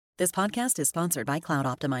This podcast is sponsored by Cloud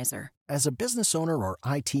Optimizer. As a business owner or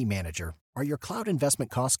IT manager, are your cloud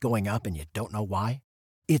investment costs going up and you don't know why?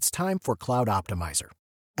 It's time for Cloud Optimizer.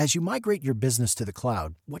 As you migrate your business to the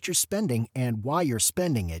cloud, what you're spending and why you're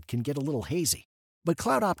spending it can get a little hazy. But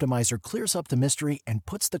Cloud Optimizer clears up the mystery and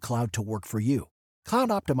puts the cloud to work for you. Cloud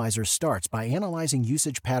Optimizer starts by analyzing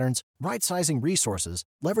usage patterns, right-sizing resources,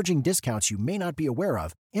 leveraging discounts you may not be aware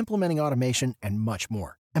of, implementing automation, and much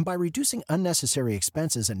more. And by reducing unnecessary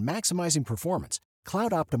expenses and maximizing performance,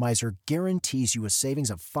 Cloud Optimizer guarantees you a savings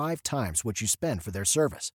of 5 times what you spend for their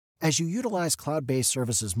service. As you utilize cloud-based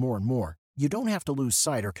services more and more, you don't have to lose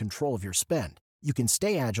sight or control of your spend. You can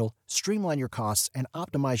stay agile, streamline your costs, and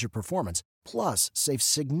optimize your performance, plus save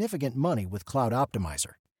significant money with Cloud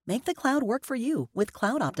Optimizer. Make the cloud work for you with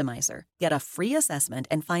Cloud Optimizer. Get a free assessment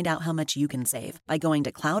and find out how much you can save by going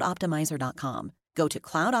to cloudoptimizer.com. Go to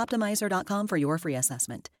cloudoptimizer.com for your free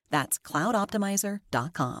assessment. That's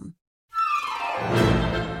cloudoptimizer.com.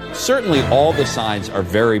 Certainly all the signs are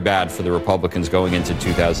very bad for the Republicans going into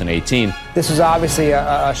 2018. This was obviously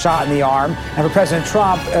a shot in the arm, and for President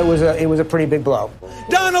Trump, it was a pretty big blow.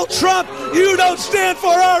 Donald Trump, you don't stand for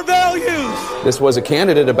our values! This was a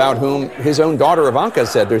candidate about whom his own daughter Ivanka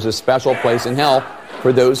said there's a special place in hell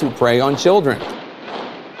for those who prey on children.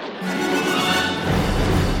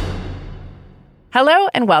 Hello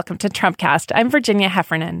and welcome to Trumpcast. I'm Virginia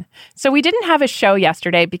Heffernan. So we didn't have a show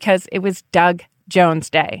yesterday because it was Doug Jones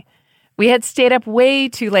Day. We had stayed up way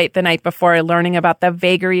too late the night before learning about the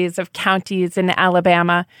vagaries of counties in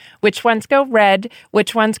Alabama, which ones go red,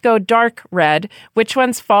 which ones go dark red, which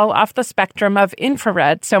ones fall off the spectrum of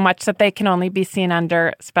infrared so much that they can only be seen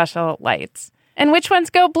under special lights. And which ones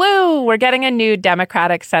go blue? We're getting a new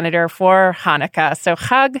Democratic senator for Hanukkah. So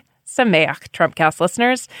Chag Sameach, Trumpcast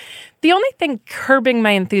listeners. The only thing curbing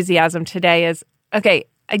my enthusiasm today is, okay,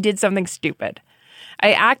 I did something stupid.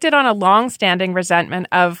 I acted on a long-standing resentment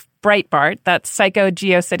of Breitbart, that psycho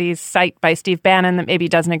GeoCities site by Steve Bannon that maybe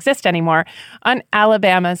doesn't exist anymore, on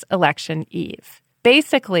Alabama's election eve.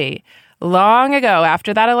 Basically, long ago,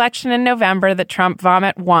 after that election in November that Trump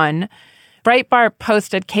vomit won, Breitbart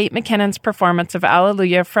posted Kate McKinnon's performance of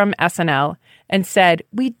Alleluia from SNL and said,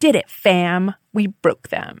 "We did it, fam. We broke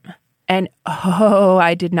them." And oh,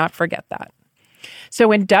 I did not forget that. So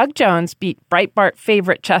when Doug Jones beat Breitbart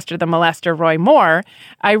favorite Chester the Molester Roy Moore,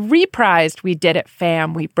 I reprised "We did it,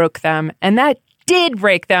 fam. We broke them." And that did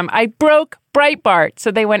break them. I broke Breitbart.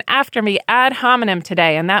 So they went after me ad hominem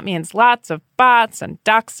today. And that means lots of bots and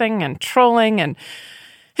doxing and trolling. And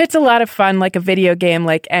it's a lot of fun, like a video game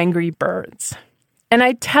like Angry Birds. And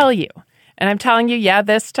I tell you, and I'm telling you, yeah,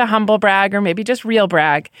 this to humble brag or maybe just real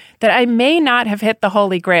brag, that I may not have hit the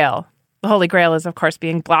Holy Grail. The Holy Grail is, of course,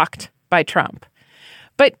 being blocked by Trump.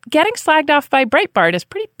 But getting slagged off by Breitbart is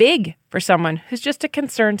pretty big for someone who's just a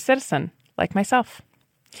concerned citizen like myself.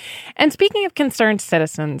 And speaking of concerned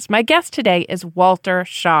citizens, my guest today is Walter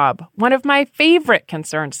Shaub, one of my favorite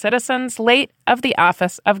concerned citizens, late of the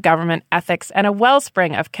Office of Government Ethics and a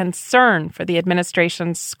wellspring of concern for the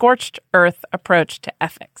administration's scorched earth approach to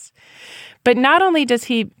ethics. But not only does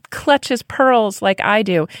he clutch his pearls like I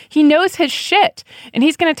do, he knows his shit, and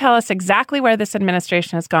he's going to tell us exactly where this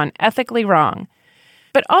administration has gone ethically wrong.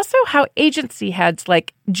 But also how agency heads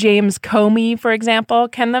like James Comey, for example,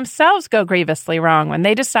 can themselves go grievously wrong when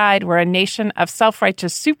they decide we're a nation of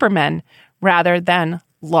self-righteous supermen rather than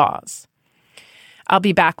laws. I'll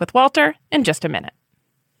be back with Walter in just a minute.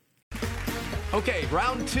 Okay,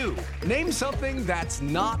 round 2. Name something that's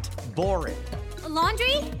not boring. A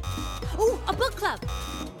laundry? Ooh, a book club.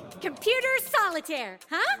 Computer solitaire,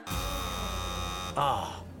 huh?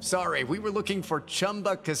 Ah, sorry, we were looking for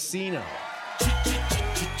Chumba Casino.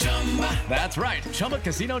 That's right.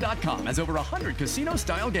 ChumbaCasino.com has over 100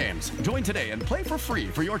 casino-style games. Join today and play for free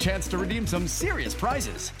for your chance to redeem some serious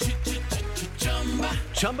prizes.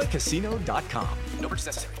 ChumbaCasino.com. No purchase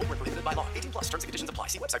necessary. Void where prohibited by law. 18+. Terms and conditions apply.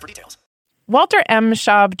 See website for details. Walter M.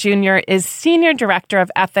 Shaub Jr. is Senior Director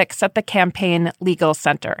of Ethics at the Campaign Legal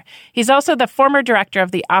Center. He's also the former director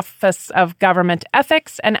of the Office of Government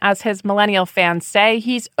Ethics, and as his millennial fans say,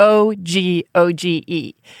 he's OGE.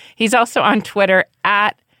 He's also on Twitter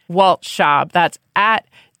at Walt Shaub. That's at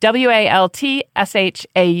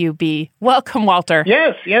WaltShaub. Welcome, Walter.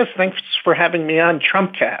 Yes. Thanks for having me on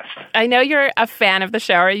Trumpcast. I know you're a fan of the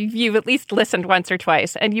show, or you've at least listened once or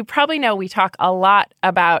twice, and you probably know we talk a lot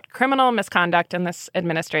about criminal misconduct in this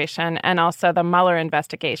administration and also the Mueller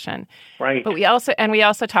investigation. Right. But we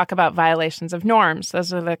also talk about violations of norms.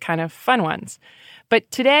 Those are the kind of fun ones. But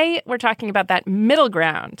today we're talking about that middle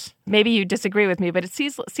ground. Maybe you disagree with me, but it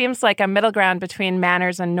seems like a middle ground between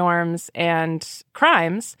manners and norms and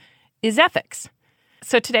crimes is ethics.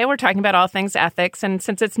 So today we're talking about all things ethics, and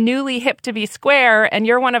since it's newly hip to be square, and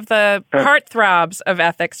you're one of the heartthrobs of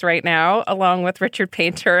ethics right now, along with Richard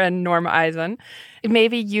Painter and Norm Eisen,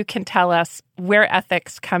 maybe you can tell us where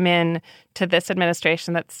ethics come in to this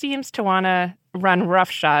administration that seems to want to run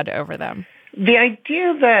roughshod over them. The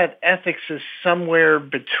idea that ethics is somewhere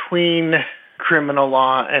between criminal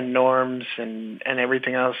law and norms and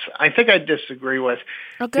everything else, I think I disagree with.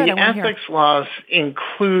 Oh, good. The ethics laws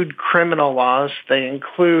include criminal laws. They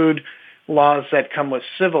include laws that come with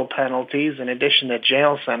civil penalties in addition to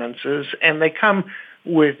jail sentences, and they come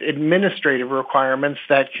with administrative requirements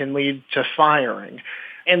that can lead to firing.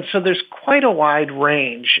 And so there's quite a wide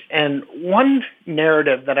range. And one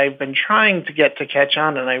narrative that I've been trying to get to catch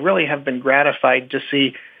on, and I really have been gratified to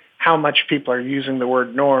see how much people are using the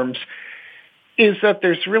word norms, is that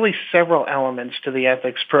there's really several elements to the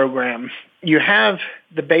ethics program. You have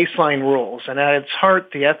the baseline rules, and at its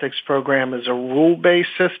heart, the ethics program is a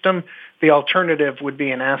rule-based system. The alternative would be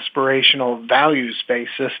an aspirational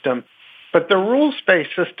values-based system. But the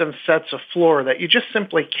rules-based system sets a floor that you just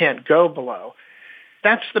simply can't go below.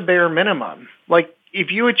 That's the bare minimum. Like,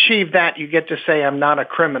 if you achieve that, you get to say, I'm not a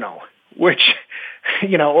criminal, which,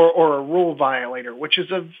 or a rule violator, which is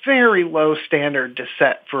a very low standard to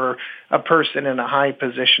set for a person in a high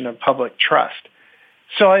position of public trust.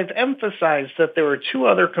 So I've emphasized that there are two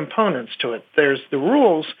other components to it. There's the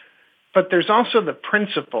rules, but there's also the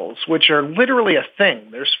principles, which are literally a thing.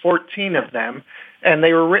 There's 14 of them, and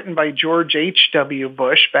they were written by George H.W.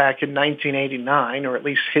 Bush back in 1989, or at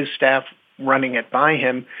least his staff running it by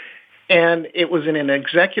him. And it was in an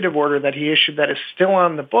executive order that he issued that is still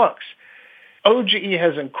on the books. OGE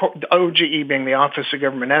being the Office of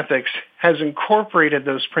Government Ethics, has incorporated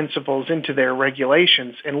those principles into their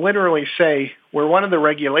regulations and literally say, where one of the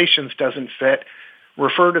regulations doesn't fit,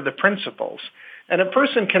 refer to the principles. And a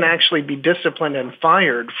person can actually be disciplined and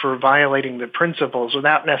fired for violating the principles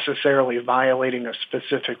without necessarily violating a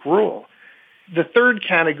specific rule. The third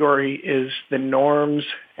category is the norms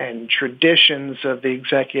and traditions of the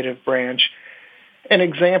executive branch. An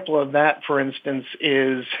example of that, for instance,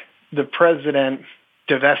 is the president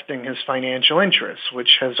divesting his financial interests,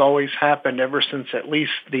 which has always happened ever since at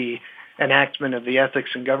least the enactment of the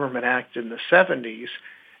Ethics in Government Act in the 70s.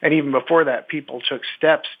 And even before that, people took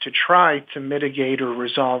steps to try to mitigate or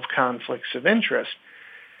resolve conflicts of interest.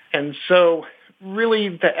 And so really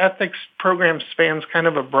the ethics program spans kind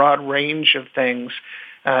of a broad range of things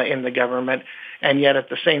in the government, and yet at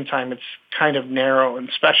the same time it's kind of narrow and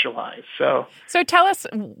specialized. So tell us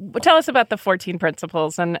about the 14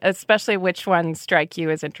 principles, and especially which ones strike you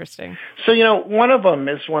as interesting. So, one of them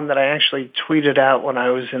is one that I actually tweeted out when I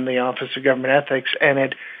was in the Office of Government Ethics, and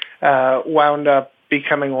it wound up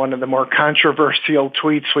becoming one of the more controversial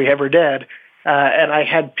tweets we ever did. And I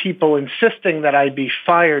had people insisting that I be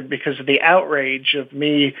fired because of the outrage of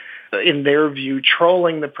me, in their view,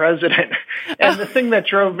 trolling the president. And the thing that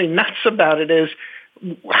drove me nuts about it is,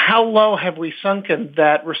 how low have we sunken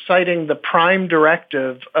that reciting the prime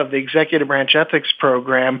directive of the executive branch ethics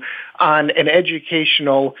program on an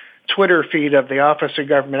educational Twitter feed of the Office of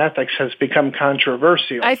Government Ethics has become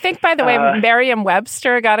controversial. I think, by the way,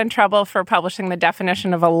 Merriam-Webster got in trouble for publishing the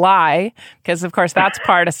definition of a lie, because, of course, that's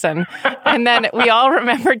partisan. And then we all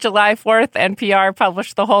remember July 4th, NPR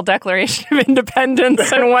published the whole Declaration of Independence,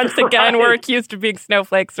 and once again we're accused of being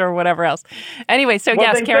snowflakes or whatever else. Anyway, so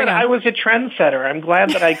yes, carry on. I was a trendsetter. I'm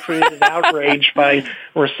glad that I created outrage by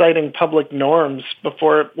reciting public norms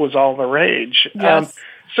before it was all the rage. Yes.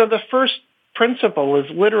 So the first principle is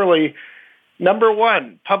literally, number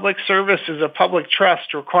one, public service is a public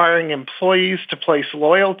trust requiring employees to place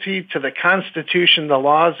loyalty to the Constitution, the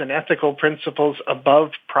laws, and ethical principles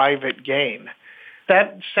above private gain.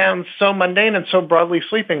 That sounds so mundane and so broadly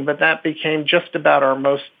sweeping, but that became just about our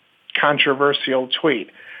most controversial tweet.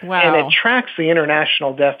 Wow. And it tracks the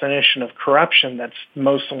international definition of corruption that's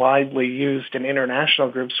most widely used in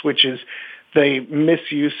international groups, which is the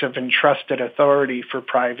misuse of entrusted authority for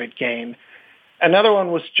private gain. Another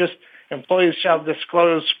one was just employees shall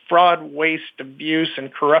disclose fraud, waste, abuse,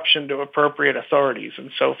 and corruption to appropriate authorities,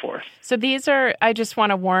 and so forth. So these are, I just want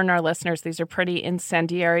to warn our listeners, these are pretty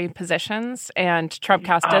incendiary positions, and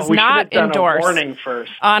Trumpcast does not endorse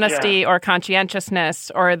honesty or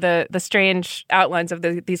conscientiousness or the strange outlines of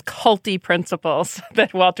these culty principles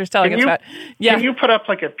that Walter's telling us about. Yeah. Can you put up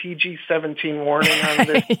like a PG-17 warning on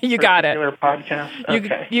this you got it. podcast?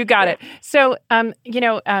 Okay. You got it. So,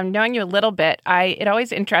 knowing you a little bit, it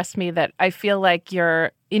always interests me that I feel like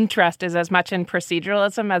your interest is as much in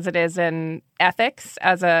proceduralism as it is in ethics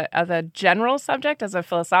as a general subject, as a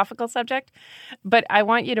philosophical subject. But I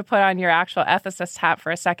want you to put on your actual ethicist hat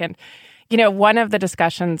for a second. one of the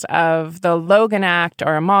discussions of the Logan Act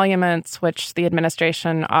or emoluments, which the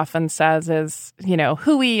administration often says is,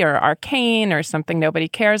 hooey or arcane or something nobody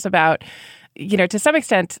cares about, to some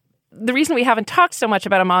extent, the reason we haven't talked so much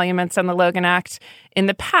about emoluments and the Logan Act in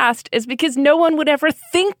the past is because no one would ever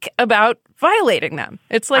think about violating them.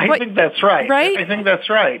 It's like I think that's right. Right? I think that's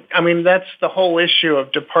right. I mean, that's the whole issue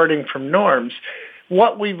of departing from norms.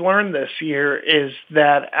 What we've learned this year is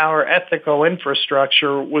that our ethical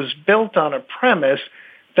infrastructure was built on a premise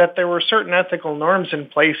that there were certain ethical norms in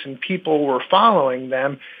place and people were following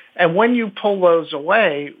them. And when you pull those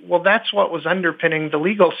away, well, that's what was underpinning the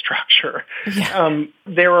legal structure. Yeah.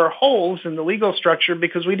 There are holes in the legal structure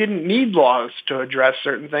because we didn't need laws to address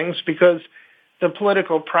certain things because the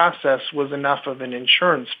political process was enough of an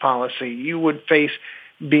insurance policy. You would face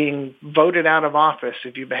being voted out of office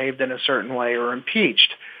if you behaved in a certain way or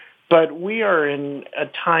impeached. But we are in a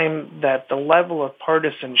time that the level of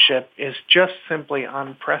partisanship is just simply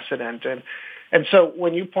unprecedented. And so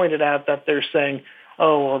when you pointed out that they're saying,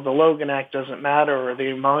 oh, well, the Logan Act doesn't matter or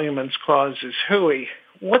the emoluments clause is hooey,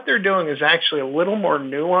 what they're doing is actually a little more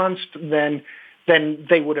nuanced than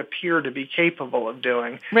they would appear to be capable of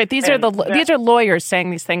doing. Right. These are lawyers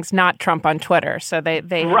saying these things, not Trump on Twitter. So they'd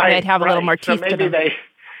have a little more teeth to them.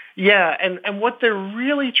 And what they're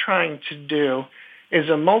really trying to do is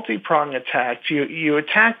a multi-pronged attack. You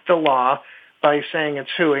attack the law by saying it's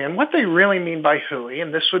hooey. And what they really mean by hooey,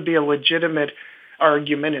 and this would be a legitimate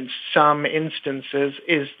argument in some instances,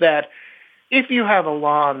 is that if you have a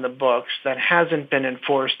law on the books that hasn't been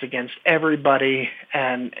enforced against everybody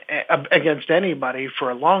and against anybody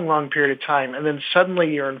for a long, long period of time, and then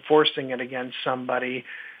suddenly you're enforcing it against somebody,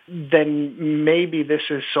 then maybe this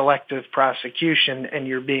is selective prosecution and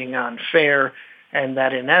you're being unfair, and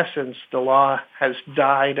that in essence the law has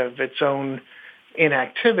died of its own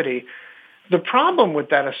inactivity. The problem with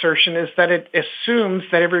that assertion is that it assumes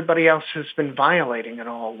that everybody else has been violating it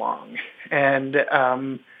all along, and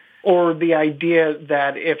or the idea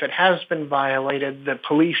that if it has been violated, the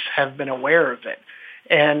police have been aware of it.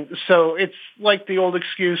 And so it's like the old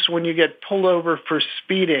excuse when you get pulled over for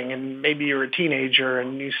speeding and maybe you're a teenager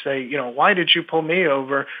and you say, why did you pull me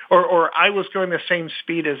over? Or I was going the same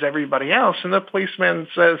speed as everybody else. And the policeman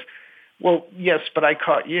says, well, yes, but I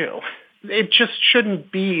caught you. It just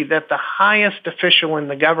shouldn't be that the highest official in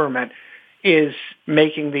the government is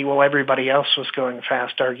making the, well, everybody else was going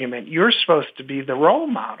fast argument. You're supposed to be the role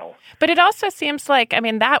model. But it also seems like,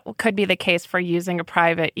 that could be the case for using a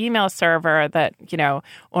private email server that,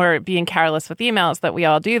 or being careless with emails, that we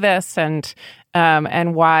all do this. And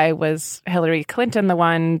why was Hillary Clinton the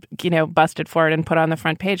one, busted for it and put on the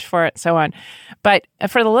front page for it, so on. But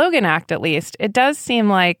for the Logan Act, at least, it does seem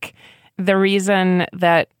like the reason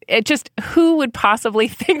that who would possibly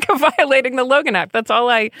think of violating the Logan Act? That's all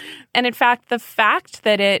and in fact, the fact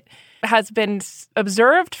that it has been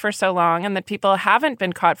observed for so long and that people haven't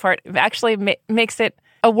been caught for it actually makes it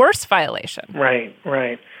a worse violation. Right.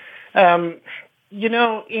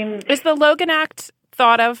 Is the Logan Act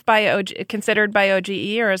thought of considered by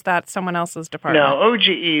OGE, or is that someone else's department? No,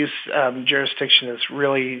 OGE's jurisdiction is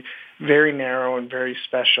really very narrow and very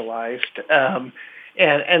specialized.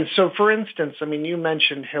 And so, for instance, you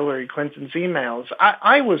mentioned Hillary Clinton's emails.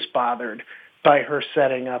 I was bothered by her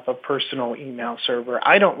setting up a personal email server.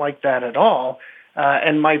 I don't like that at all.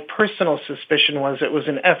 And my personal suspicion was it was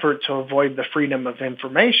an effort to avoid the Freedom of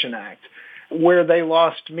Information Act. Where they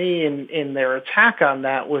lost me in their attack on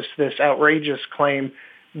that was this outrageous claim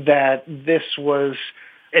that this was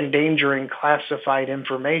endangering classified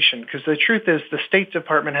information. Because the truth is the State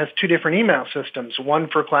Department has two different email systems, one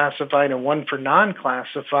for classified and one for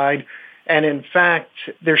non-classified. And in fact,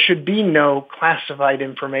 there should be no classified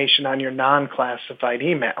information on your non-classified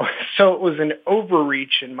email. So it was an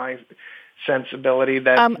overreach in my sensibility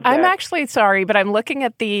that I'm actually sorry, but I'm looking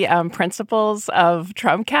at the principles of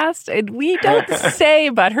Trumpcast, and we don't say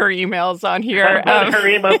but her emails on here. But her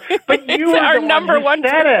email, but you are the number one.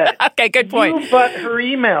 Said it. Okay, good point. You but her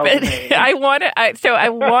emails. So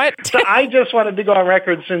I just wanted to go on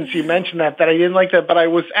record since you mentioned that I didn't like that, but I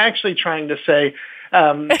was actually trying to say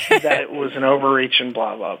that it was an overreach and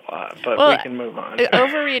blah, blah, blah. But we can move on.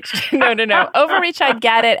 Overreach. No. Overreach, I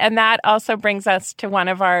get it. And that also brings us to one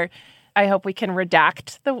of our, I hope we can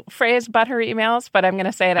redact the phrase "but her emails," but I'm going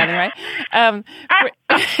to say it anyway.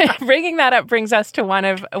 Bringing that up brings us to one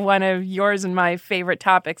of yours and my favorite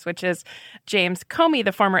topics, which is James Comey,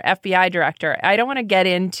 the former FBI director. I don't want to get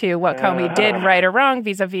into what Comey did right or wrong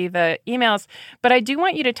vis-a-vis the emails, but I do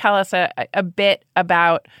want you to tell us a bit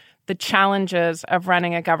about the challenges of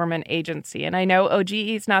running a government agency. And I know OGE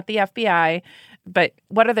is not the FBI, but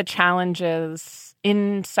what are the challenges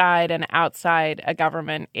inside and outside a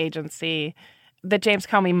government agency that James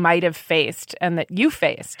Comey might have faced and that you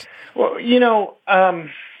faced? Well,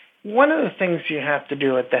 one of the things you have to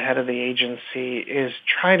do at the head of the agency is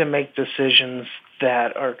try to make decisions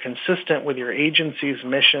that are consistent with your agency's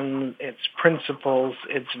mission, its principles,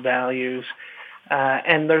 its values.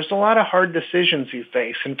 And there's a lot of hard decisions you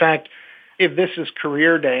face. In fact, if this is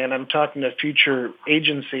career day and I'm talking to future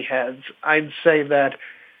agency heads, I'd say that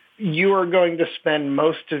you are going to spend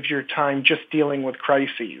most of your time just dealing with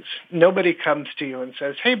crises. Nobody comes to you and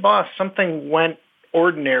says, hey, boss, something went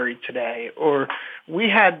ordinary today, or we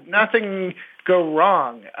had nothing go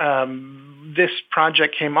wrong. This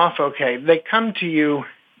project came off okay. They come to you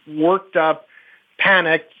worked up,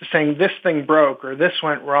 panicked, saying this thing broke or this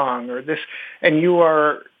went wrong or this, and you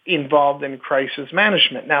are involved in crisis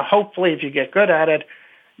management. Now, hopefully, if you get good at it,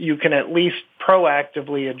 you can at least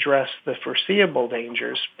proactively address the foreseeable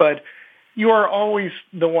dangers. But you are always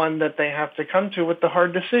the one that they have to come to with the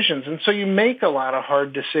hard decisions. And so you make a lot of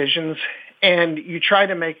hard decisions, and you try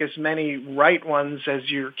to make as many right ones as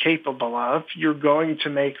you're capable of. You're going to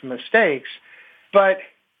make mistakes. But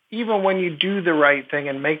even when you do the right thing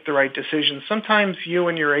and make the right decision, sometimes you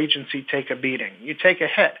and your agency take a beating. You take a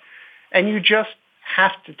hit. And you just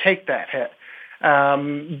have to take that hit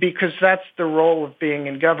because that's the role of being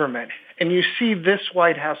in government. And you see this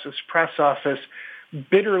White House's press office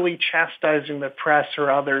bitterly chastising the press or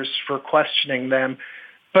others for questioning them.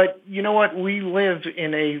 But you know what? We live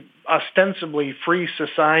in a ostensibly free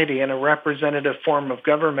society and a representative form of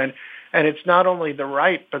government. And it's not only the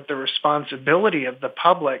right, but the responsibility of the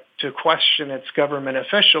public to question its government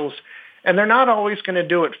officials. And they're not always going to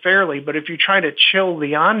do it fairly, but if you try to chill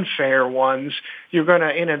the unfair ones, you're going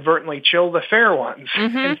to inadvertently chill the fair ones.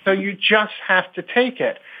 Mm-hmm. And so you just have to take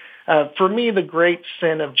it. For me, the great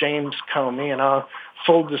sin of James Comey, and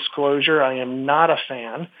full disclosure, I am not a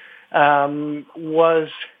fan, was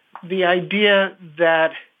the idea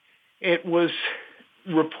that it was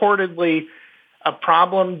reportedly a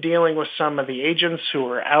problem dealing with some of the agents who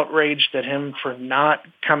were outraged at him for not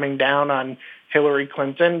coming down on Hillary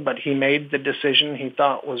Clinton, but he made the decision he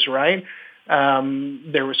thought was right.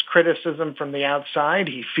 There was criticism from the outside.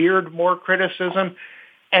 He feared more criticism.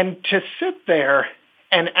 And to sit there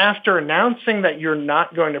and after announcing that you're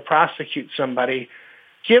not going to prosecute somebody,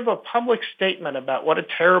 give a public statement about what a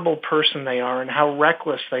terrible person they are and how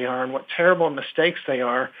reckless they are and what terrible mistakes they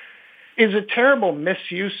are, is a terrible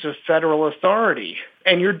misuse of federal authority.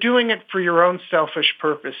 And you're doing it for your own selfish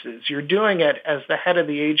purposes. You're doing it as the head of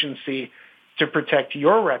the agency to protect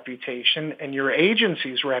your reputation and your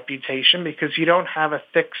agency's reputation because you don't have a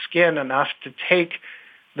thick skin enough to take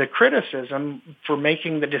the criticism for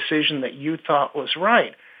making the decision that you thought was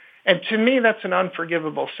right. And to me, that's an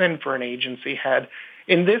unforgivable sin for an agency head.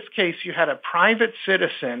 In this case, you had a private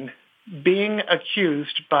citizen being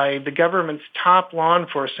accused by the government's top law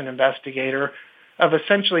enforcement investigator of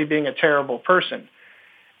essentially being a terrible person.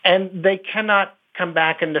 And they cannot come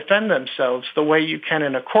back and defend themselves the way you can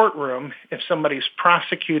in a courtroom if somebody's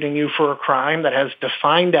prosecuting you for a crime that has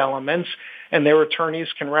defined elements and their attorneys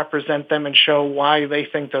can represent them and show why they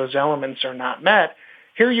think those elements are not met.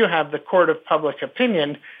 Here you have the court of public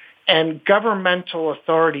opinion and governmental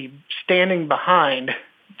authority standing behind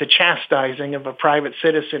the chastising of a private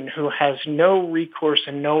citizen who has no recourse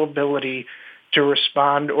and no ability to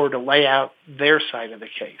respond or to lay out their side of the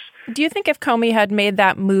case. Do you think if Comey had made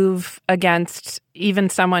that move against even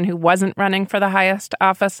someone who wasn't running for the highest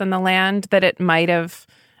office in the land, that it might have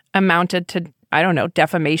amounted to, I don't know,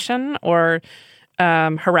 defamation or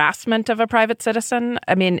harassment of a private citizen?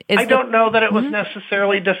 I mean, I don't know that it was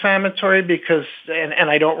necessarily defamatory because, and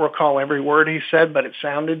I don't recall every word he said, but it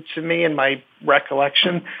sounded to me in my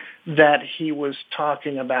recollection that he was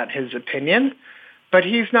talking about his opinion. But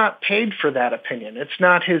he's not paid for that opinion. It's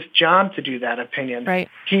not his job to do that opinion. Right.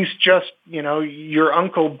 He's just, your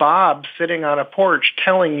Uncle Bob sitting on a porch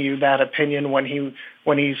telling you that opinion when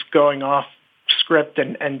he's going off script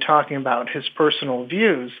and talking about his personal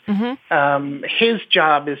views. Mm-hmm. His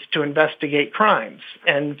job is to investigate crimes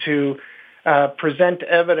and to present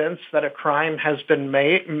evidence that a crime has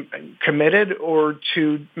been committed or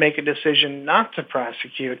to make a decision not to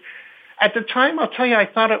prosecute. At the time, I'll tell you, I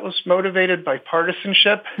thought it was motivated by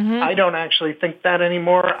partisanship. Mm-hmm. I don't actually think that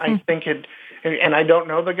anymore. I think it, and I don't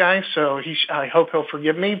know the guy, so I hope he'll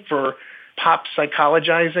forgive me for pop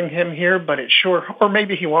psychologizing him here, but it sure, or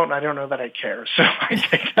maybe he won't. I don't know that I care, so I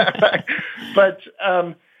take that back. But,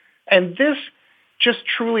 and this just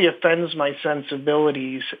truly offends my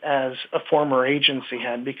sensibilities as a former agency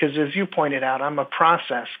head, because as you pointed out, I'm a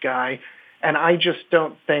process guy, and I just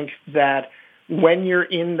don't think that when you're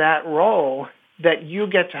in that role, that you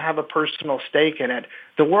get to have a personal stake in it.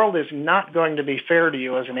 The world is not going to be fair to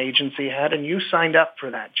you as an agency head, and you signed up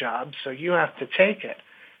for that job, so you have to take it.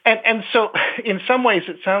 And so in some ways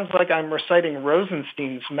it sounds like I'm reciting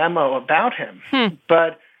Rosenstein's memo about him,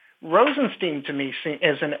 but Rosenstein to me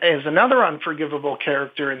is another unforgivable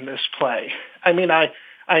character in this play. I mean,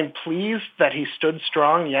 I'm pleased that he stood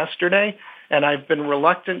strong yesterday, and I've been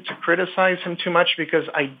reluctant to criticize him too much because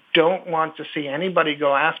I don't want to see anybody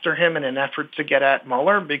go after him in an effort to get at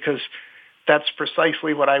Mueller, because that's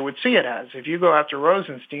precisely what I would see it as. If you go after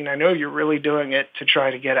Rosenstein, I know you're really doing it to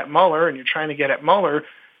try to get at Mueller, and you're trying to get at Mueller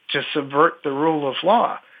to subvert the rule of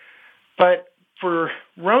law. But for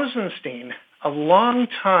Rosenstein, a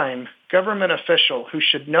long-time government official who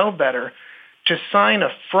should know better, to sign a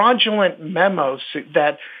fraudulent memo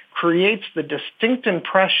that creates the distinct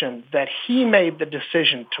impression that he made the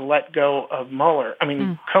decision to let go of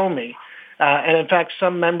Comey. And in fact,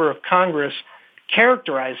 some member of Congress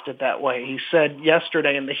characterized it that way. He said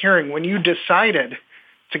yesterday in the hearing, when you decided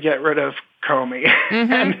to get rid of Comey.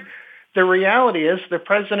 And the reality is the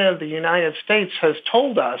President of the United States has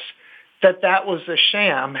told us that that was a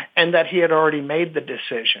sham and that he had already made the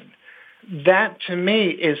decision. That, to me,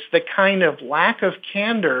 is the kind of lack of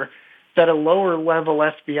candor that a lower-level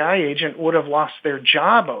FBI agent would have lost their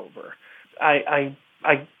job over.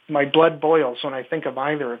 My blood boils when I think of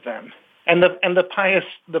either of them. And the pious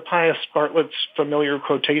Bartlett's familiar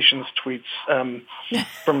quotations tweets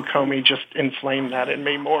from Comey just inflame that in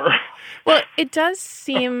me more. Well, it does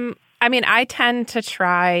seem. I mean, I tend to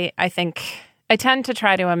try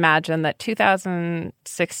to imagine that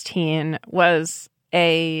 2016 was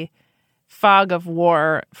a fog of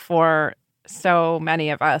war for so many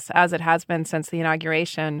of us, as it has been since the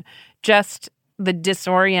inauguration. Just the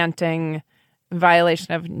disorienting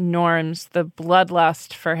violation of norms, the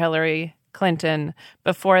bloodlust for Hillary Clinton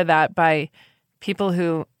before that by people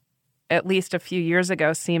who, at least a few years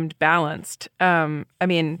ago, seemed balanced.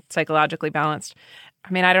 Psychologically balanced. I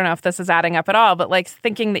mean, I don't know if this is adding up at all, but like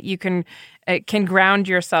thinking that you can ground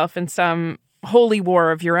yourself in some holy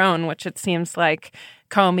war of your own, which it seems like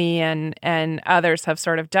Comey and others have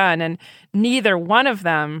sort of done. And neither one of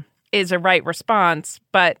them is a right response,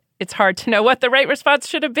 but it's hard to know what the right response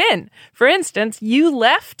should have been. For instance, you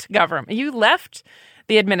left government, you left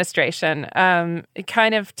the administration,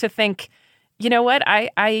 kind of to think, you know what,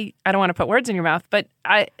 I don't want to put words in your mouth, but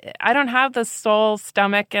I don't have the soul,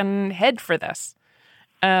 stomach, and head for this.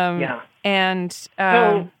 Yeah.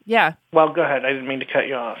 Well, go ahead. I didn't mean to cut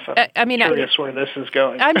you off. I'm curious where this is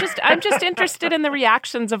going. I'm just interested in the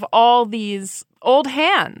reactions of all these old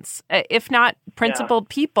hands, if not principled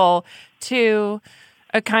people, to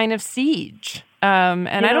a kind of siege. And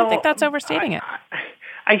I don't think that's overstating it.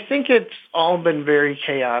 I think it's all been very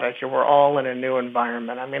chaotic, and we're all in a new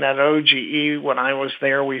environment. I mean, at OGE, when I was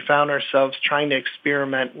there, we found ourselves trying to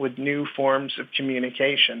experiment with new forms of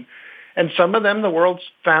communication. And some of them the world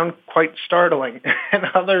found quite startling, and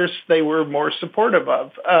others they were more supportive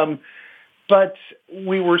of. But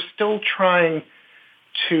we were still trying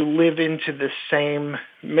to live into the same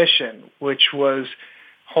mission, which was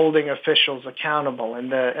holding officials accountable.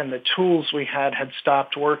 And the tools we had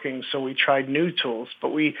stopped working, so we tried new tools. But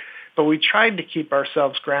we tried to keep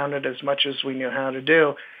ourselves grounded as much as we knew how to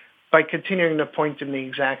do by continuing to point in the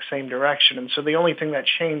exact same direction. And so the only thing that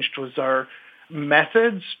changed was our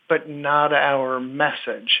methods, but not our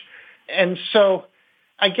message. And so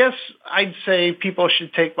I guess I'd say people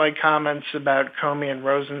should take my comments about Comey and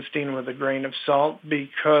Rosenstein with a grain of salt,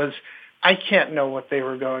 because I can't know what they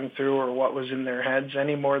were going through or what was in their heads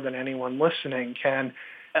any more than anyone listening can.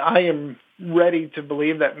 I am ready to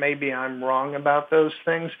believe that maybe I'm wrong about those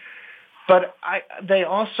things, but they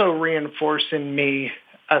also reinforce in me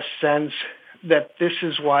a sense that this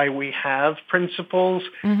is why we have principles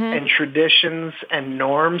and traditions and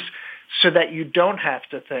norms, so that you don't have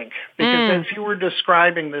to think. Because as you were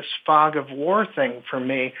describing this fog of war thing for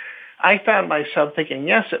me, I found myself thinking,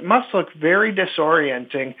 yes, it must look very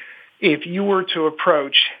disorienting if you were to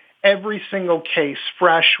approach every single case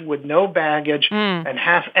fresh with no baggage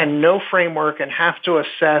and no framework, and have to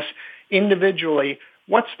assess individually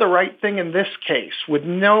what's the right thing in this case with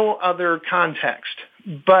no other context.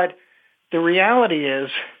 But the reality is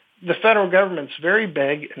the federal government's very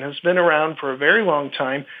big and has been around for a very long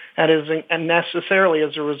time, and necessarily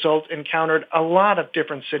as a result encountered a lot of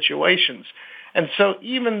different situations. And so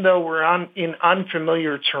even though we're in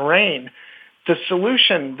unfamiliar terrain, the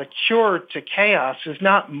solution, the cure to chaos is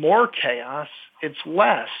not more chaos, it's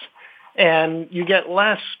less. And you get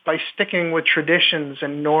less by sticking with traditions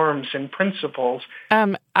and norms and principles.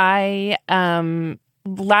 Last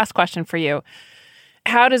question for you.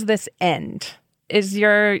 How does this end?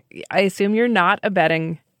 I assume you're not a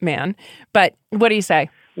betting man, but what do you say?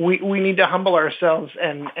 We need to humble ourselves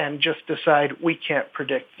and just decide we can't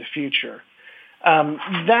predict the future.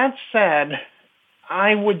 That said,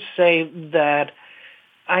 I would say that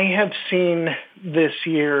I have seen this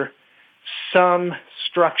year some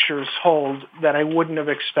structures hold that I wouldn't have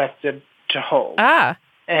expected to hold.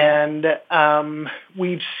 And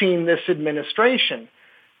we've seen this administration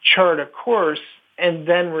chart a course and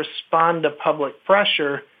then respond to public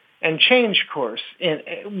pressure and change course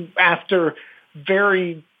after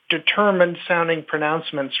very determined sounding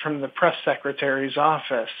pronouncements from the press secretary's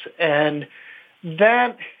office. And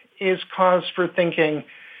that is cause for thinking,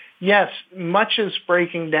 yes, much is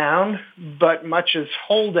breaking down, but much is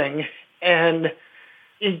holding. And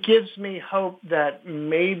it gives me hope that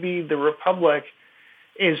maybe the Republic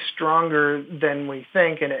is stronger than we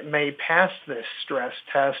think, and it may pass this stress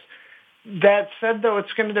test. That said, though,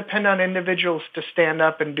 it's going to depend on individuals to stand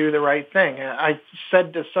up and do the right thing. I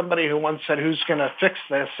said to somebody who once said, who's going to fix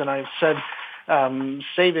this? And I said,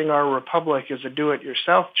 saving our republic is a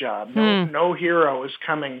do-it-yourself job. No hero is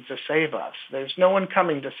coming to save us. There's no one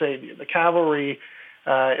coming to save you. The cavalry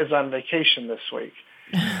is on vacation this week.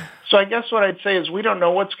 So I guess what I'd say is we don't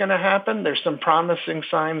know what's going to happen. There's some promising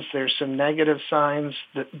signs. There's some negative signs,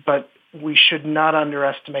 but we should not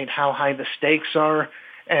underestimate how high the stakes are.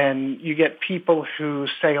 And you get people who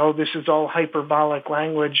say, oh, this is all hyperbolic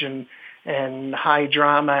language and high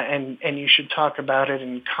drama, and you should talk about it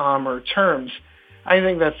in calmer terms. I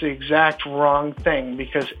think that's the exact wrong thing,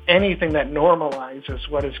 because anything that normalizes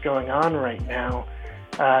what is going on right now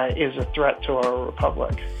is a threat to our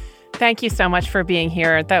republic. Thank you so much for being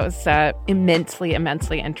here. That was immensely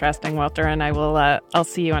interesting, Walter, and I'll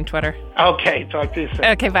see you on Twitter. Okay, talk to you soon.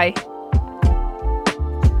 Okay, bye.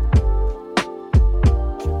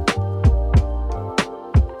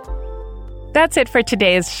 That's it for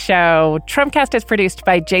today's show. Trumpcast is produced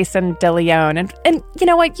by Jason DeLeon. And you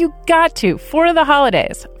know what? You got to, for the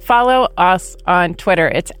holidays, follow us on Twitter.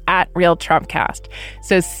 It's @RealTrumpcast.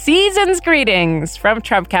 So season's greetings from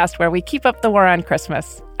Trumpcast, where we keep up the war on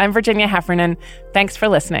Christmas. I'm Virginia Heffernan. Thanks for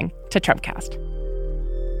listening to Trumpcast.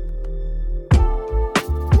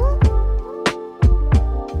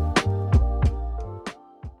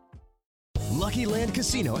 Lucky Land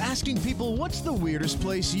Casino, asking people, what's the weirdest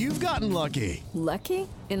place you've gotten lucky? Lucky?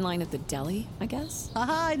 In line at the deli, I guess?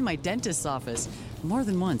 Aha, in my dentist's office. More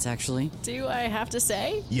than once, actually. Do I have to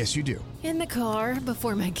say? Yes, you do. In the car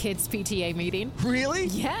before my kids' PTA meeting. Really?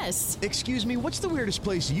 Yes. Excuse me, what's the weirdest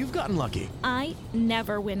place you've gotten lucky? I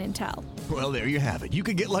never win and tell. Well, there you have it. You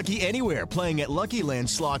can get lucky anywhere, playing at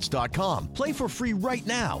LuckyLandSlots.com. Play for free right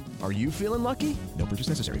now. Are you feeling lucky? No purchase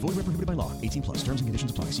necessary. Void where prohibited by law. 18+. Terms and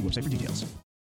conditions apply. See website for details.